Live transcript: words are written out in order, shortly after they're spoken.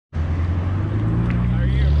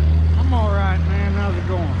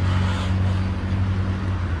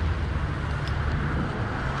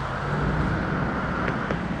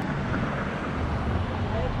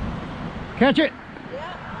Catch it?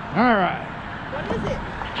 Yeah. All right. What is it?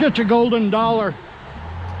 Just a golden dollar.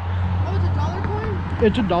 Oh, it's a dollar coin?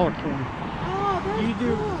 It's a dollar coin. Oh, that's You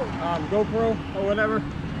do cool. GoPro or whatever?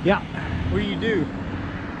 Yeah. What do you do?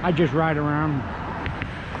 I just ride around.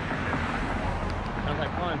 Sounds like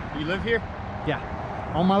fun. You live here? Yeah.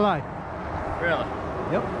 All my life. Really?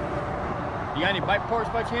 Yep. You got any bike parts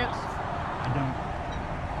by chance? I don't.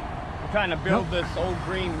 I'm trying to build this old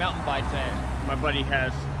green mountain bike that my buddy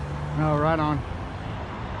has. No, right on.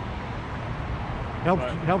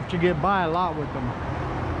 Helps you get by a lot with them.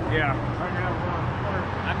 Yeah.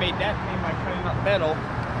 I made that thing by cutting up metal.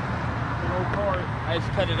 The old car. I just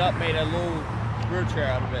cut it up, made a little wheelchair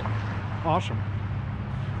out of it. Awesome.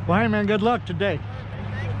 Well, hey man, good luck today.